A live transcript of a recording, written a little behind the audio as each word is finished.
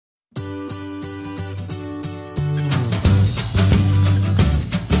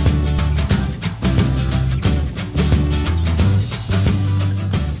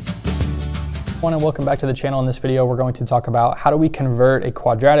Everyone, and welcome back to the channel. In this video, we're going to talk about how do we convert a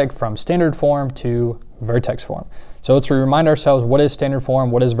quadratic from standard form to vertex form. So let's remind ourselves, what is standard form?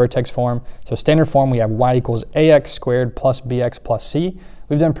 What is vertex form? So standard form, we have y equals ax squared plus bx plus c.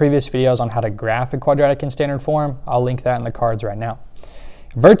 We've done previous videos on how to graph a quadratic in standard form. I'll link that in the cards right now.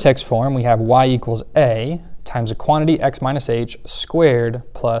 Vertex form, we have y equals a times a quantity x minus h squared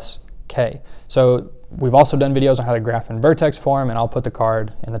plus k. So we've also done videos on how to graph in vertex form, and I'll put the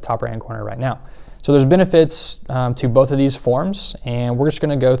card in the top right hand corner right now. So there's benefits to both of these forms, and we're just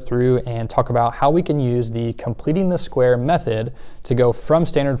going to go through and talk about how we can use the completing the square method to go from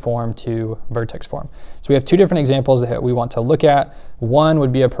standard form to vertex form. So we have two different examples that we want to look at. One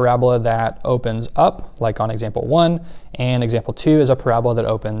would be a parabola that opens up, like on example 1, and example 2 is a parabola that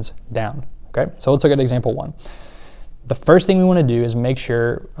opens down. Okay, so let's look at example 1. The first thing we want to do is make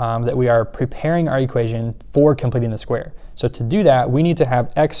sure that we are preparing our equation for completing the square. So to do that, we need to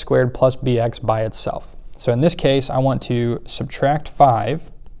have x squared plus bx by itself. So in this case, I want to subtract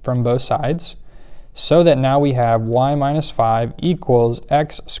 5 from both sides so that now we have y minus 5 equals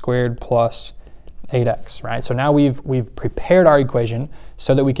x squared plus 8x, right? So now we've prepared our equation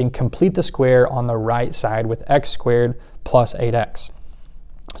so that we can complete the square on the right side with x squared plus 8x.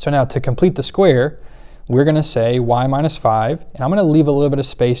 So now to complete the square, we're going to say y minus 5, and I'm going to leave a little bit of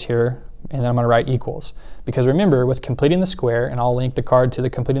space here, and then I'm going to write equals. Because remember, with completing the square, and I'll link the card to the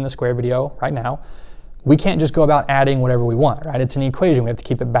completing the square video right now, we can't just go about adding whatever we want, right? It's an equation, we have to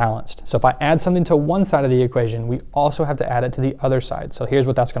keep it balanced. So if I add something to one side of the equation, we also have to add it to the other side. So here's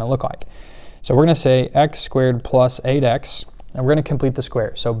what that's going to look like. So we're going to say x squared plus 8x, and we're going to complete the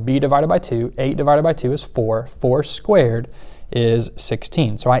square. So b divided by 2, 8 divided by 2 is 4, 4 squared is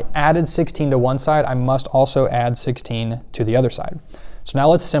 16. So I added 16 to one side, I must also add 16 to the other side. So now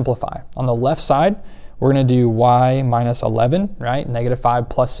let's simplify. On the left side, we're going to do y minus 11, right? Negative 5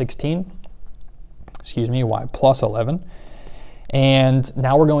 plus 16, excuse me, y plus 11. And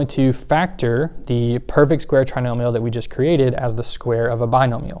now we're going to factor the perfect square trinomial that we just created as the square of a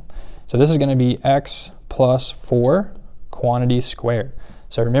binomial. So this is going to be x plus 4 quantity squared.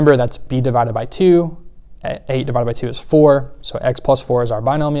 So remember, that's b divided by 2. 8 divided by 2 is 4, so x plus 4 is our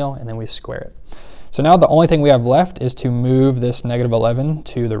binomial, and then we square it. So now the only thing we have left is to move this negative 11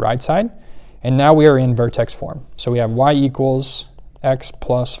 to the right side, and now we are in vertex form. So we have y equals x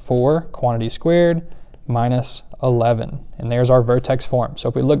plus 4 quantity squared minus 11, and there's our vertex form. So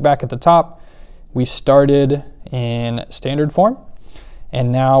if we look back at the top, we started in standard form,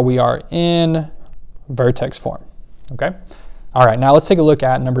 and now we are in vertex form, okay? All right, now let's take a look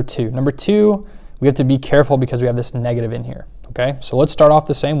at number 2. Number 2, we have to be careful because we have this negative in here, okay? So let's start off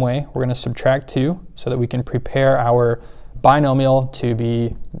the same way. We're going to subtract 2 so that we can prepare our binomial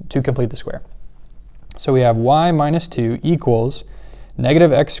to complete the square. So we have y minus 2 equals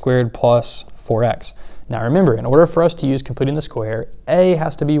negative x squared plus 4x. Now remember, in order for us to use completing the square, a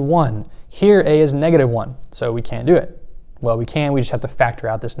has to be 1. Here, a is negative 1, so we can't do it. Well, we can, we just have to factor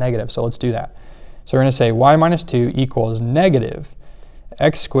out this negative, so let's do that. So we're going to say y minus 2 equals negative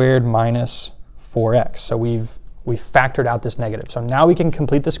x squared minus 4x. So we've factored out this negative. So now we can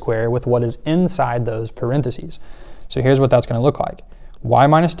complete the square with what is inside those parentheses. So here's what that's going to look like. Y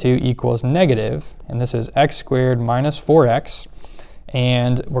minus 2 equals negative, and this is x squared minus 4x,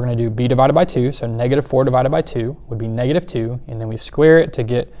 and we're going to do b divided by 2, so negative 4 divided by 2 would be negative 2, and then we square it to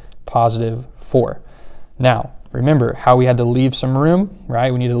get positive 4. Now, remember how we had to leave some room, right?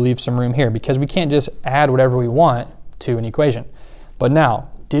 We need to leave some room here because we can't just add whatever we want to an equation. But now,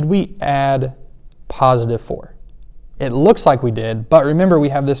 did we add positive 4? It looks like we did, but remember we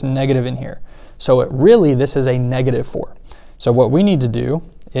have this negative in here. So this is a negative 4. So what we need to do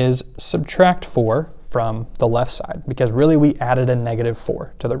is subtract 4 from the left side because really we added a negative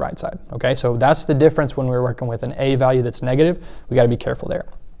 4 to the right side. Okay, so that's the difference when we're working with an a value that's negative. We got to be careful there.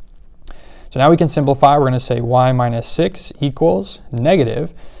 So now we can simplify. We're going to say y minus 6 equals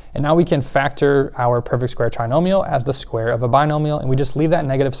negative. And now we can factor our perfect square trinomial as the square of a binomial, and we just leave that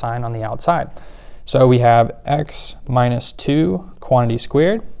negative sign on the outside. So we have x minus 2 quantity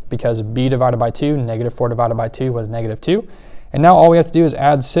squared because b divided by 2, negative 4 divided by 2 was negative 2. And now all we have to do is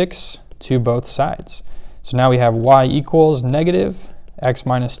add 6 to both sides. So now we have y equals negative x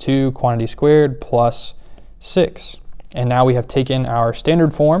minus 2 quantity squared plus 6. And now we have taken our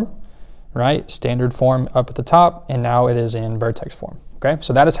standard form, right? Standard form up at the top, and now it is in vertex form. Okay,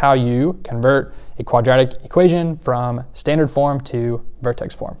 so that is how you convert a quadratic equation from standard form to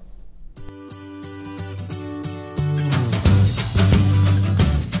vertex form.